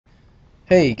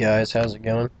Hey guys, how's it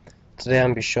going? Today I'm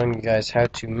going to be showing you guys how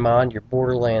to mod your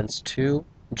Borderlands 2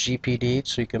 GPD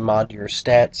so you can mod your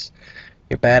stats,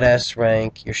 your badass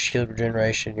rank, your shield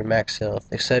regeneration, your max health,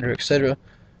 etc., etc.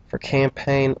 for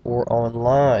campaign or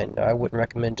online. Now, I wouldn't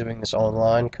recommend doing this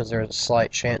online because there's a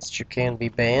slight chance that you can be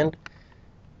banned,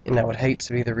 and I would hate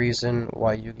to be the reason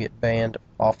why you get banned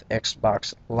off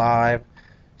Xbox Live.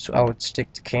 So I would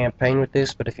stick to campaign with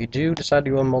this, but if you do decide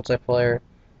to go on multiplayer,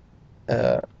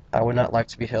 uh, I would not like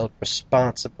to be held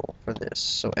responsible for this.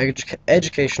 So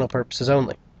educational purposes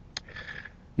only.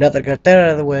 Now that I got that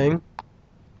out of the way,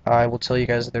 I will tell you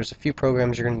guys that there's a few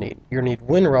programs you're going to need. You're going to need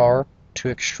WinRAR to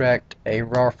extract a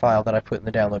RAR file that I put in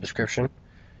the download description.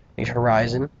 You need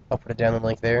Horizon, I'll put a download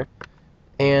link there.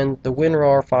 And the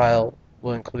WinRAR file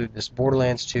will include this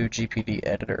Borderlands 2 GPD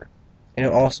editor. And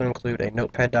it'll also include a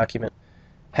notepad document,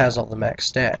 has all the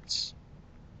max stats.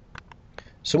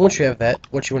 So once you have that,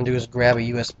 what you want to do is grab a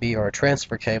USB or a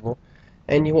transfer cable,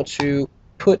 and you want to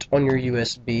put on your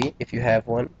USB, if you have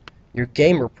one, your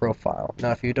gamer profile. Now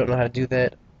if you don't know how to do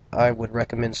that, I would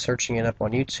recommend searching it up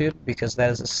on YouTube because that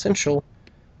is essential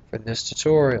for this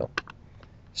tutorial.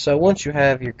 So once you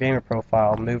have your gamer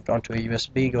profile moved onto a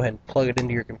USB, go ahead and plug it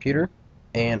into your computer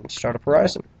and start up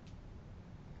Horizon.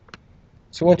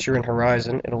 So once you're in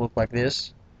Horizon, it'll look like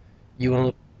this. You want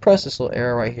to press this little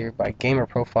arrow right here by gamer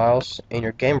profiles, and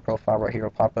your gamer profile right here will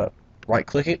pop up. Right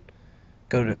click it,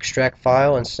 go to extract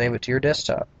file, and save it to your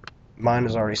desktop. Mine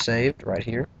is already saved right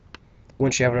here.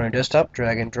 Once you have it on your desktop,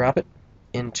 drag and drop it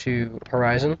into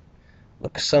Horizon.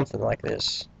 Looks something like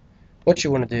this. What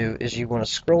you want to do is you want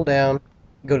to scroll down,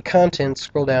 go to content,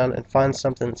 scroll down, and find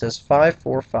something that says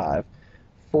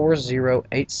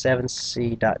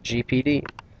 5454087c.gpd.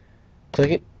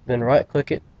 Click it, then right click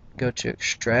it, go to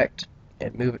extract,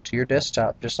 and move it to your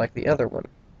desktop just like the other one.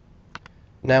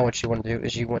 Now what you want to do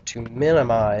is you want to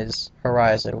minimize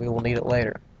Horizon. We will need it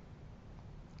later.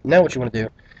 Now what you want to do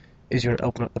is you want to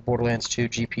open up the Borderlands 2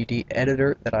 GPD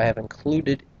editor that I have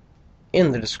included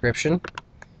in the description.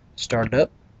 Start it up,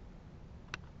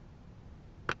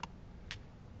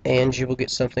 and you will get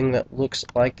something that looks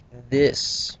like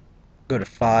this. Go to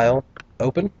File,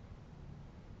 Open.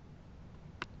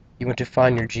 You want to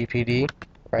find your GPD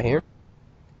right here.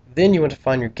 Then you want to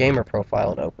find your gamer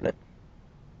profile and open it.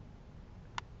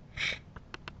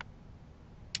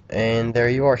 And there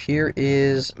you are. Here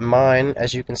is mine.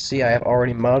 As you can see, I have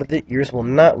already modded it. Yours will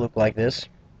not look like this,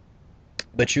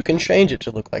 but you can change it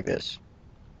to look like this.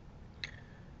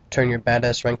 Turn your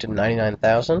badass rank to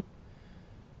 99,000,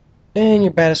 and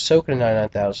your badass token to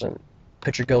 99,000.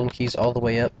 Put your golden keys all the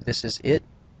way up. This is it.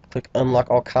 Click unlock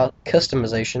all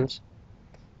customizations.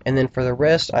 And then for the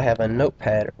rest, I have a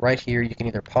notepad right here. You can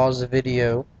either pause the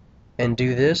video and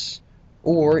do this,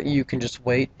 or you can just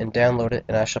wait and download it,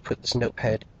 and I shall put this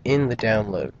notepad in the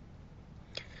download.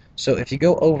 So if you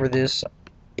go over this,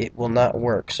 it will not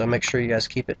work. So make sure you guys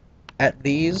keep it at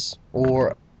these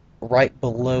or right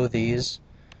below these.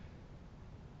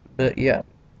 But yeah,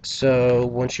 so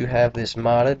once you have this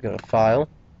modded, go to File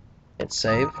and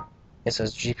Save. It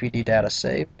says GPD data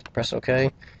saved. Press OK,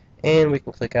 and we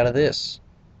can click out of this.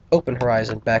 Open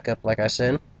Horizon back up like I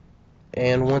said,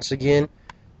 and once again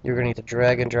you're going to need to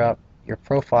drag and drop your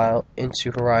profile into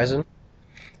Horizon.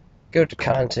 Go to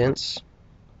Contents.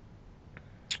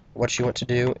 What you want to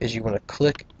do is you want to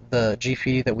click the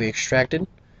GPD that we extracted,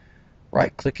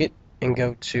 right click it, and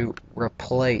go to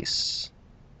Replace,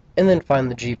 and then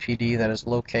find the GPD that is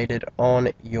located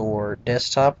on your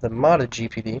desktop, the modded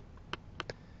GPD.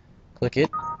 Click it.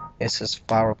 It says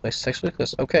File Replace Successfully. Click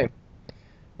OK.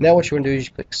 Now what you want to do is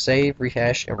you click Save,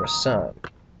 Rehash, and Resign.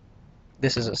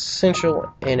 This is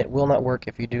essential, and it will not work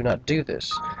if you do not do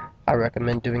this. I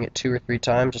recommend doing it 2 or 3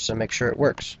 times just to make sure it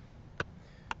works.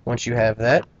 Once you have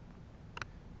that,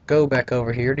 go back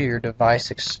over here to your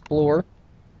Device Explorer,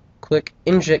 click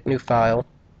Inject New File,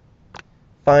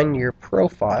 find your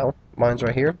profile, mine's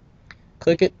right here,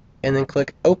 click it, and then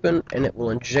click Open, and it will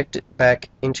inject it back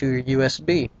into your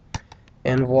USB.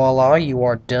 And voila, you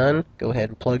are done. Go ahead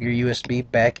and plug your USB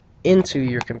back into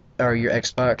your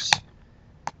Xbox.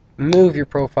 Move your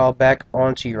profile back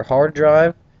onto your hard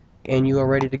drive, and you are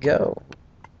ready to go.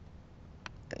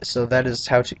 So that is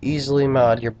how to easily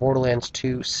mod your Borderlands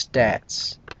 2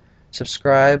 stats.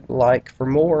 Subscribe, like for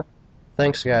more.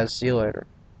 Thanks guys, see you later.